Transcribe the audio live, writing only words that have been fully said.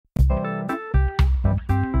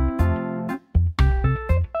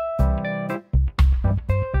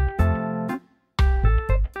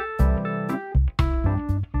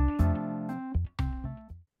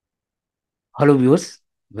Hello viewers,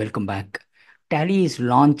 welcome back. Tally is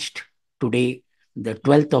launched today, the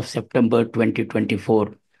 12th of September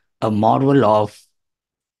 2024, a marvel of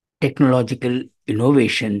technological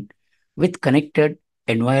innovation with connected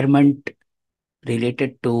environment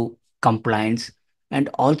related to compliance, and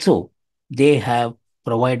also they have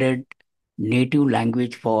provided native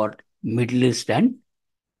language for Middle East and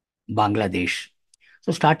Bangladesh.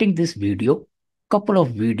 So starting this video, couple of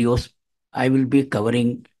videos, I will be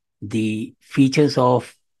covering the features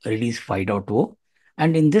of release 5.0,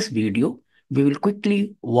 and in this video, we will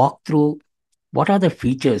quickly walk through what are the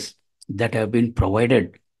features that have been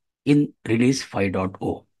provided in release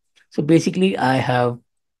 5.0. So basically, I have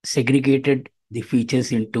segregated the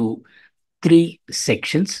features into three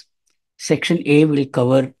sections. Section A will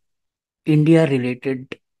cover India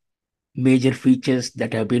related major features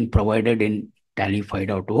that have been provided in Tally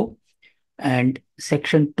 5.0. And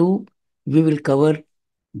section 2, we will cover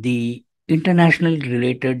the international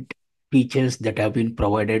related features that have been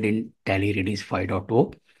provided in Tally Release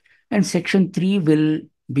 5.0. And section 3 will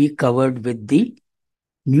be covered with the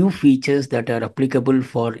new features that are applicable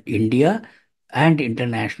for India and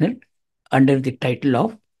international under the title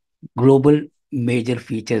of Global Major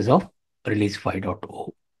Features of Release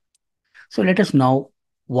 5.0. So let us now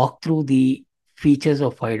walk through the features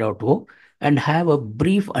of 5.0 and have a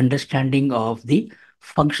brief understanding of the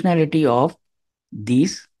functionality of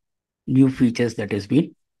these new features that has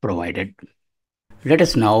been provided. Let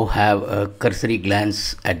us now have a cursory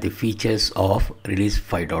glance at the features of Release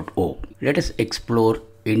 5.0. Let us explore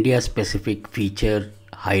India-specific feature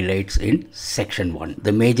highlights in Section 1.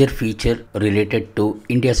 The major feature related to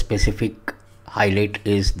India-specific highlight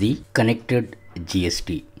is the connected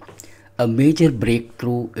GST. A major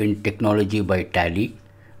breakthrough in technology by Tally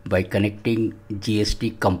by connecting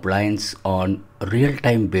GST compliance on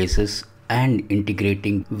real-time basis and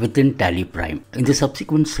integrating within TallyPrime. In the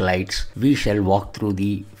subsequent slides, we shall walk through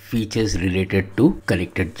the features related to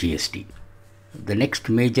connected GST. The next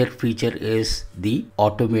major feature is the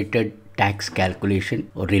automated tax calculation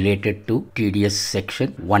related to TDS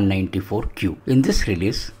section 194Q. In this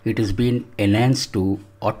release, it has been enhanced to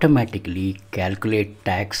automatically calculate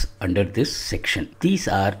tax under this section. These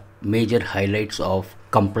are major highlights of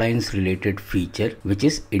compliance related feature which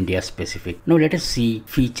is India specific. Now let us see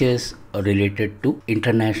features related to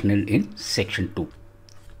international in section 2.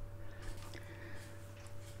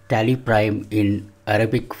 TallyPrime in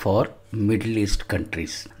Arabic for Middle East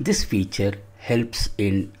countries. This feature helps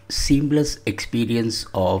in seamless experience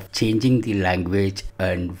of changing the language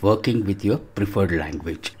and working with your preferred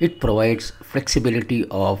language. It provides flexibility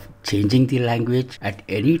of changing the language at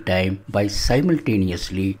any time by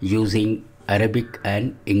simultaneously using Arabic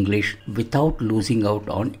and English without losing out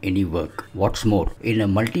on any work. What's more, in a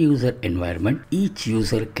multi-user environment, each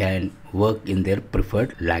user can work in their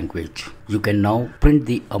preferred language. You can now print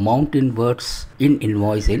the amount in words in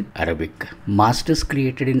invoice in Arabic. Masters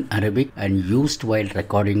created in Arabic and used while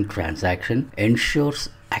recording transaction ensures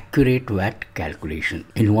accurate VAT calculation.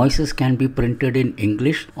 Invoices can be printed in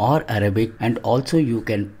English or Arabic, and also you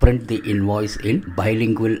can print the invoice in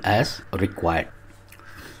bilingual as required.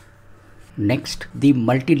 Next, the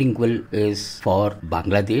multilingual is for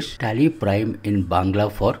Bangladesh, TallyPrime in Bangla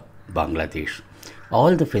for Bangladesh.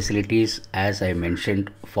 All the facilities as I mentioned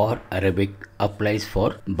for Arabic applies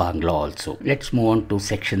for Bangla also. Let's move on to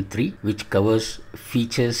section 3, which covers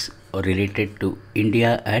features related to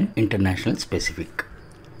India and international specific.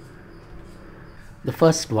 The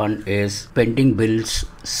first one is pending bills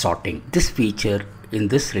sorting. This feature in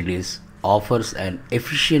this release offers an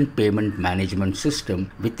efficient payment management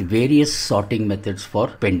system with various sorting methods for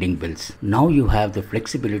pending bills. Now you have the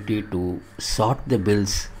flexibility to sort the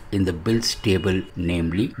bills in the bills table,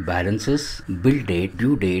 namely balances, bill date,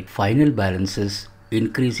 due date, final balances,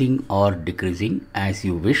 increasing or decreasing as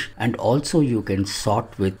you wish, and also you can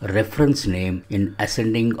sort with reference name in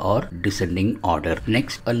ascending or descending order.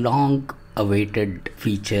 Next, a long awaited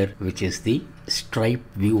feature which is the stripe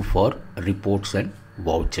view for reports and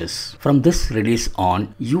vouchers. From this release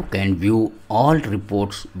on, you can view all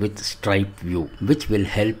reports with stripe view, which will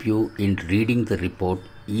help you in reading the report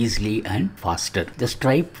easily and faster. The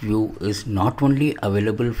stripe view is not only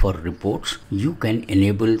available for reports, you can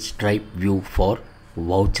enable stripe view for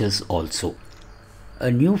vouchers also. A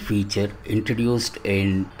new feature introduced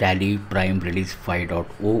in TallyPrime Release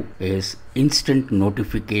 5.0 is instant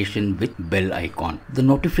notification with bell icon. The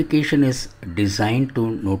notification is designed to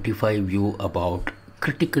notify you about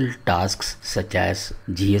critical tasks such as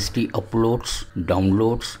GST uploads,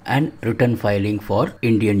 downloads, and return filing for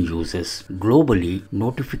Indian users. Globally,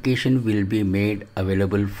 notification will be made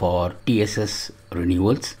available for TSS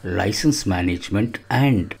renewals, license management,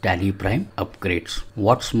 and TallyPrime upgrades.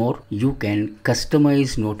 What's more, you can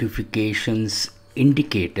customize notifications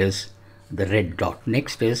indicators, the red dot.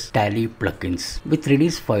 Next is Tally plugins. With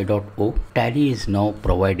release 5.0, Tally is now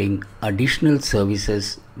providing additional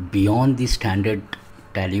services beyond the standard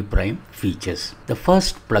TallyPrime features. The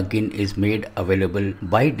first plugin is made available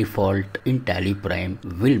by default in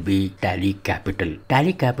TallyPrime will be Tally Capital.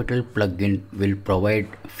 Tally Capital plugin will provide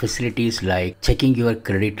facilities like checking your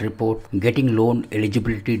credit report, getting loan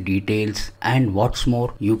eligibility details, and what's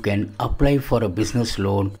more, you can apply for a business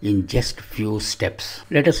loan in just few steps.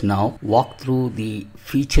 Let us now walk through the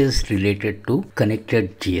features related to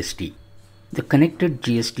connected GST. The connected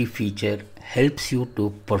GST feature helps you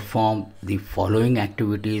to perform the following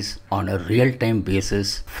activities on a real-time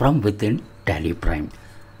basis from within TallyPrime.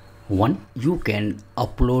 1. You can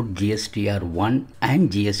upload GSTR1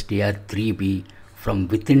 and GSTR3B from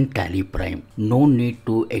within TallyPrime. No need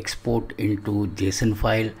to export into JSON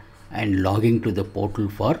file and logging to the portal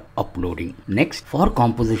for uploading. Next, for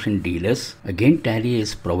composition dealers, again Tally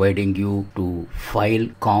is providing you to file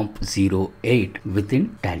comp08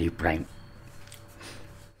 within TallyPrime.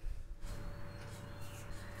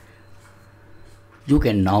 You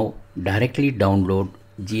can now directly download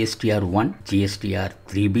GSTR1,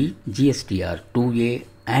 GSTR3B, GSTR2A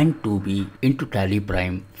and 2B into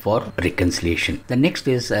TallyPrime for reconciliation. The next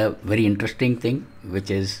is a very interesting thing,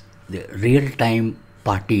 which is the real-time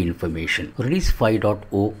party information. Release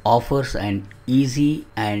 5.0 offers an easy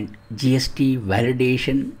and GST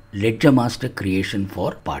validation ledger master creation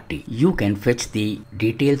for party. You can fetch the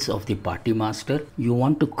details of the party master you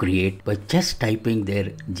want to create by just typing their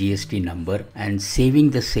GST number and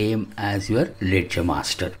saving the same as your ledger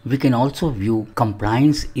master. We can also view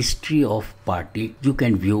compliance history of party. You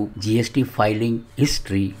can view GST filing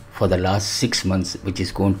history for the last 6 months, which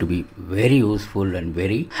is going to be very useful and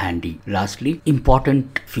very handy. Lastly,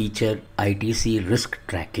 important feature ITC risk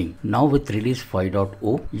tracking. Now with release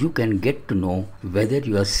 5.0, you can get to know whether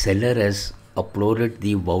your seller has uploaded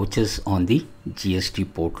the vouchers on the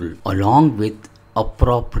GST portal along with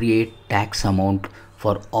appropriate tax amount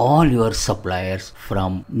for all your suppliers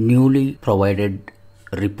from newly provided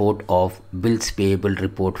report of bills payable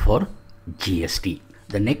report for GST.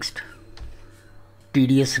 The next,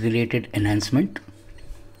 TDS related enhancement.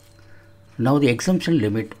 Now the exemption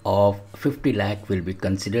limit of 50 lakh will be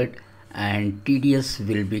considered and TDS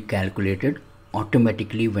will be calculated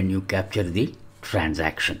automatically when you capture the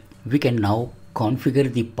transaction. We can now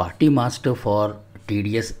configure the party master for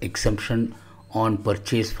TDS exemption on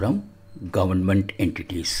purchase from government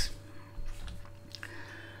entities.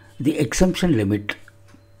 The exemption limit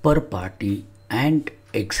per party and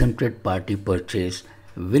exempted party purchase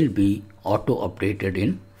will be auto updated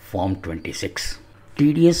in Form 26.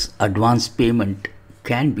 TDS advance payment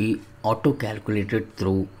can be auto calculated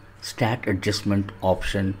through stat adjustment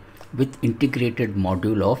option with integrated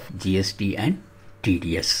module of GST and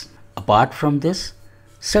TDS. Apart from this,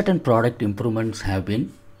 certain product improvements have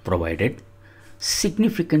been provided.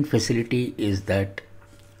 Significant facility is that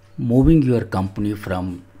moving your company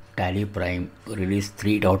from TallyPrime release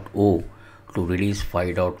 3.0 to release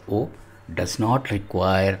 5.0 does not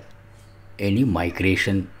require any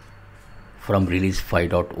migration from release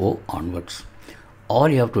 5.0 onwards. All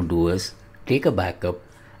you have to do is take a backup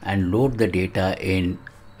and load the data in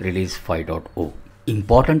release 5.0.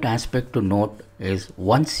 Important aspect to note is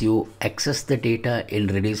once you access the data in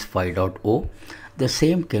release 5.0, the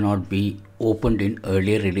same cannot be opened in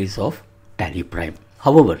earlier release of TallyPrime.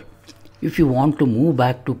 However, if you want to move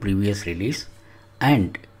back to previous release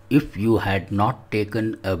and if you had not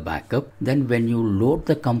taken a backup, then when you load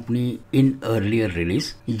the company in earlier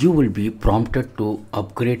release, you will be prompted to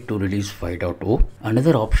upgrade to release 5.0.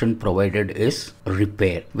 Another option provided is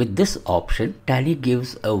repair. With this option, Tally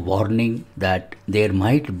gives a warning that there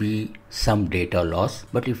might be some data loss,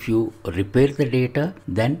 but if you repair the data,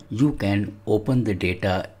 then you can open the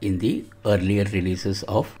data in the earlier releases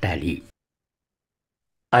of Tally.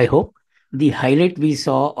 I hope the highlight we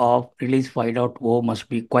saw of release 5.0 must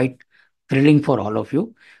be quite thrilling for all of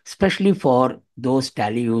you, especially for those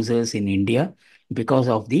Tally users in India because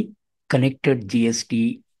of the connected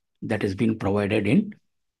GST that has been provided in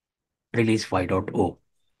release 5.0.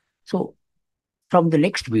 So from the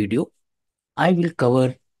next video, I will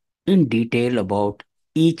cover in detail about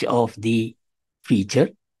each of the feature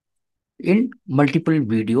in multiple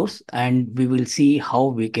videos and we will see how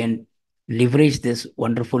we can leverage this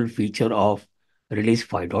wonderful feature of release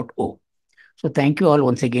 5.0. So thank you all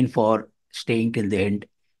once again for staying till the end.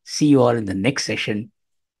 See you all in the next session.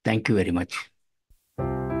 Thank you very much.